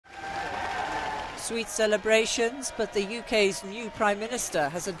Sweet celebrations, but the UK's new Prime Minister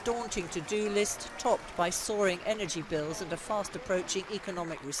has a daunting to-do list topped by soaring energy bills and a fast-approaching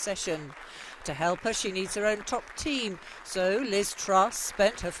economic recession. To help her, she needs her own top team. So Liz Truss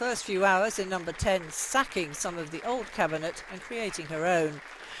spent her first few hours in number 10 sacking some of the old cabinet and creating her own.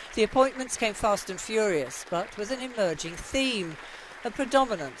 The appointments came fast and furious, but with an emerging theme. A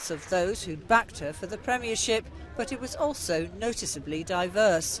predominance of those who'd backed her for the premiership, but it was also noticeably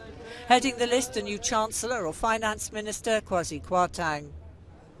diverse. Heading the list, a new Chancellor or Finance Minister, Kwasi Kwarteng.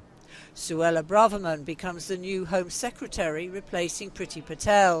 Suella Braverman becomes the new Home Secretary, replacing Priti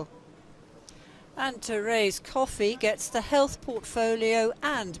Patel. And Therese Coffey gets the health portfolio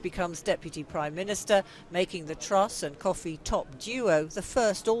and becomes Deputy Prime Minister, making the Truss and Coffey top duo the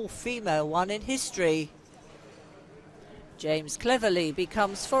first all-female one in history. James Cleverly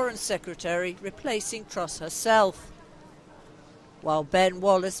becomes Foreign Secretary, replacing Truss herself, while Ben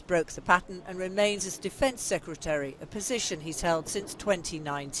Wallace broke the pattern and remains as Defence Secretary, a position he's held since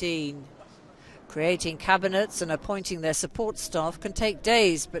 2019. Creating cabinets and appointing their support staff can take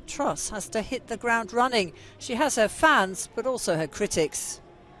days, but Truss has to hit the ground running. She has her fans, but also her critics.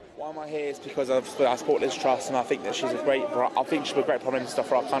 Why am I here is because I support Liz Truss, and I think that she'll be a great Prime Minister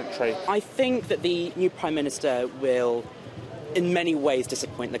for our country. I think that the new Prime Minister will in many ways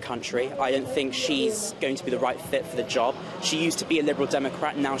disappoint the country. I don't think she's going to be the right fit for the job. She used to be a Liberal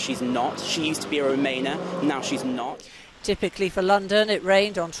Democrat, now she's not. She used to be a Remainer, now she's not. Typically for London, it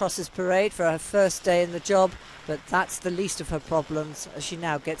rained on Truss's parade for her first day in the job, but that's the least of her problems as she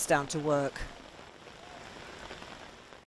now gets down to work.